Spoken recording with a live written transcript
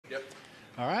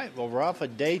All right. Well, Rafa,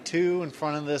 day 2 in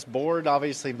front of this board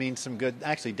obviously means some good.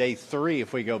 Actually, day 3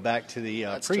 if we go back to the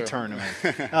pre-tournament.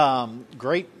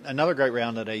 Another great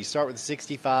round today. You start with a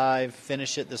 65,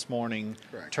 finish it this morning,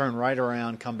 Correct. Turn right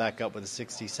around, come back up with a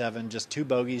 67. Just 2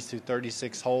 bogeys through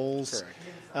 36 holes.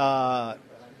 Correct.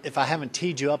 If I haven't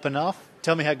teed you up enough,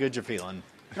 tell me how good you're feeling.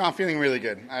 No, I'm feeling really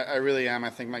good. I really am. I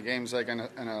think my game's like in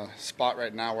a spot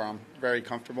right now where I'm very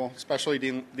comfortable, especially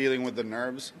dealing with the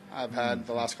nerves I've had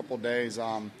the last couple of days.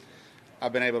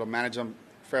 I've been able to manage them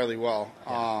fairly well.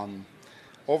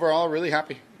 Overall, really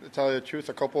happy, to tell you the truth.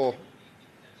 A couple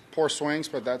poor swings,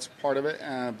 but that's part of it.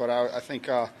 But I think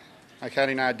my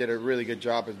caddy and I did a really good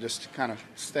job of just kind of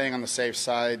staying on the safe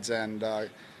sides and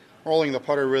rolling the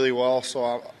putter really well.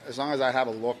 So as long as I have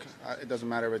a look, it doesn't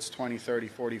matter if it's 20, 30,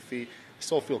 40 feet.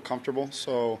 Still feel comfortable,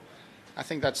 so I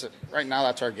think that's it. Right now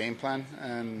that's our game plan,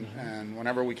 and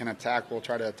whenever we can attack, we'll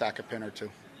try to attack a pin or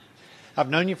two. I've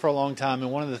known you for a long time,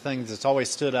 and one of the things that's always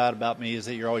stood out about me is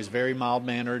that you're always very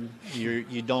mild-mannered.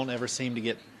 You don't ever seem to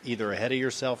get either ahead of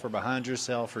yourself or behind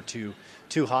yourself or too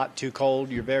hot, too cold.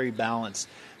 You're very balanced.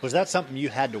 Was that something you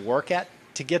had to work at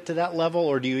to get to that level,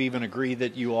 or do you even agree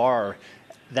that you are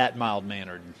that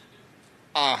mild-mannered?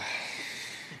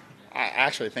 I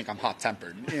actually think I'm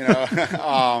hot-tempered,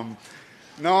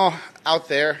 No, out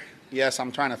there, yes,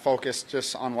 I'm trying to focus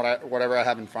just on whatever I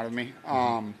have in front of me.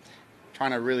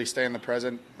 Trying to really stay in the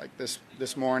present. Like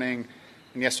this morning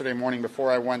and yesterday morning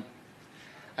before I went,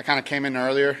 I kind of came in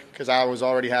earlier because I was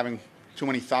already having too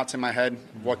many thoughts in my head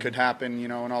of what could happen,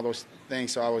 and all those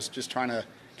things. So I was just trying to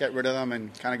get rid of them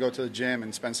and kind of go to the gym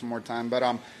and spend some more time. But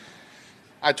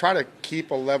I try to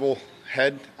keep a level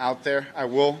head out there. I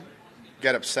will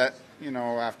get upset,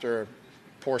 after a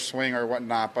poor swing or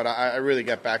whatnot, but I really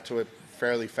get back to it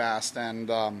fairly fast. And,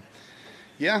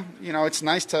 it's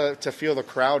nice to feel the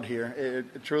crowd here.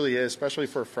 It truly is, especially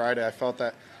for Friday. I felt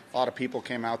that a lot of people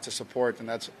came out to support, and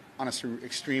that's honestly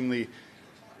extremely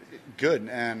good,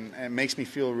 and it makes me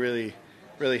feel really,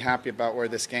 really happy about where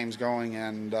this game's going.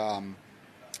 And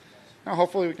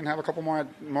hopefully we can have a couple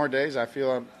more days. I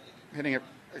feel I'm hitting it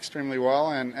extremely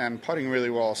well and putting really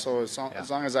well. So as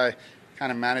long as I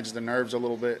kind of manage the nerves a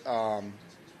little bit,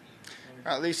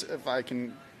 at least if I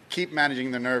can keep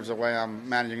managing the nerves the way I'm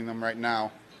managing them right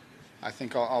now, I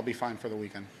think I'll be fine for the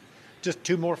weekend. Just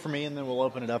 2 more for me, and then we'll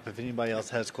open it up if anybody else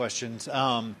has questions.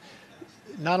 Not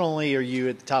only are you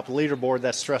at the top of the leaderboard,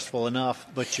 that's stressful enough,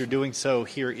 but you're doing so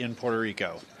here in Puerto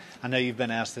Rico. I know you've been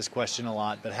asked this question a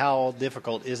lot, but how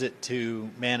difficult is it to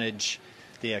manage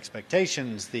the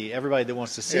expectations, everybody that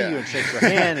wants to see you and shake your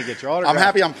hand and get your autograph? I'm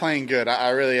happy I'm playing good. I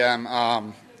really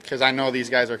am, because I know these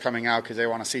guys are coming out because they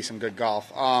want to see some good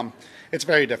golf. It's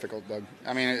very difficult, Doug.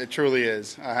 I mean, it truly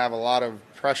is. I have a lot of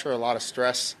pressure, a lot of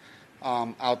stress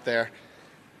out there.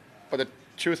 But the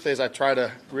truth is I try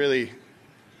to really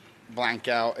blank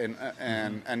out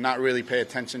and not really pay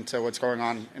attention to what's going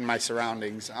on in my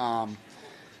surroundings.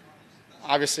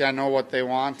 Obviously, I know what they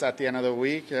want at the end of the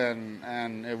week,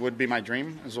 and it would be my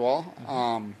dream as well.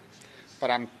 But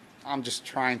I'm just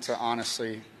trying to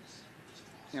honestly,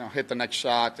 hit the next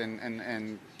shot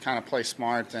and kind of play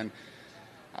smart. And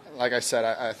like I said,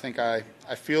 I think I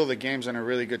feel the game's in a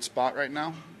really good spot right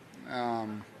now.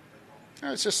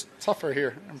 It's just tougher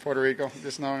here in Puerto Rico,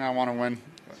 just knowing I want to win.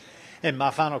 And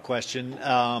my final question,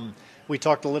 we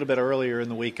talked a little bit earlier in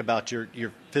the week about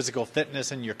your physical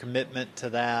fitness and your commitment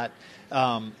to that.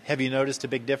 Have you noticed a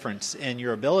big difference in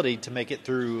your ability to make it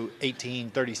through 18,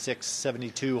 36,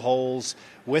 72 holes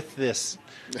with this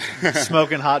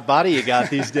smoking hot body you got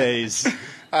these days?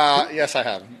 Yes, I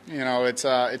have.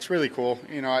 It's really cool.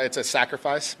 It's a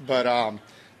sacrifice, but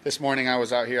this morning I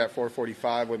was out here at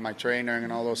 4:45 with my trainer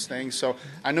and all those things. So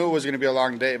I knew it was going to be a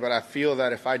long day, but I feel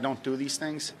that if I don't do these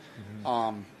things,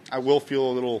 I will feel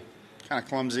a little kind of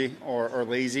clumsy or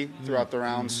lazy throughout the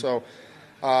round. So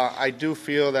I do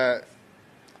feel that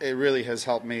it really has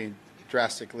helped me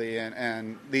drastically.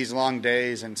 And these long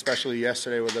days, and especially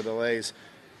yesterday with the delays,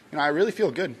 I really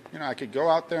feel good. I could go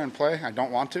out there and play. I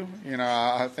don't want to.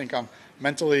 I think I'm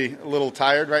mentally a little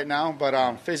tired right now,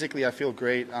 but physically I feel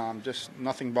great. Just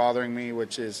nothing bothering me,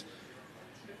 which is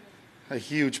a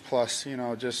huge plus.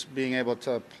 Just being able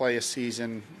to play a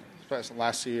season, especially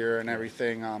last year and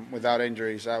everything, without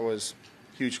injuries, that was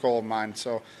a huge goal of mine.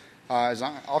 So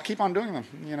I'll keep on doing them.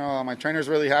 My trainer's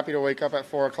really happy to wake up at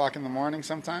 4 o'clock in the morning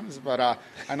sometimes, but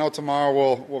I know tomorrow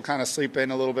we'll kind of sleep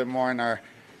in a little bit more, and our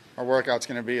workout's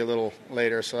going to be a little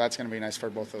later, so that's going to be nice for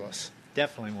both of us.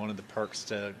 Definitely one of the perks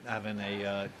to having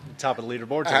a top of the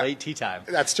leaderboard to late tee time.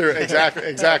 That's true.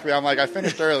 Exactly. I'm like, I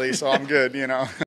finished early, so I'm good,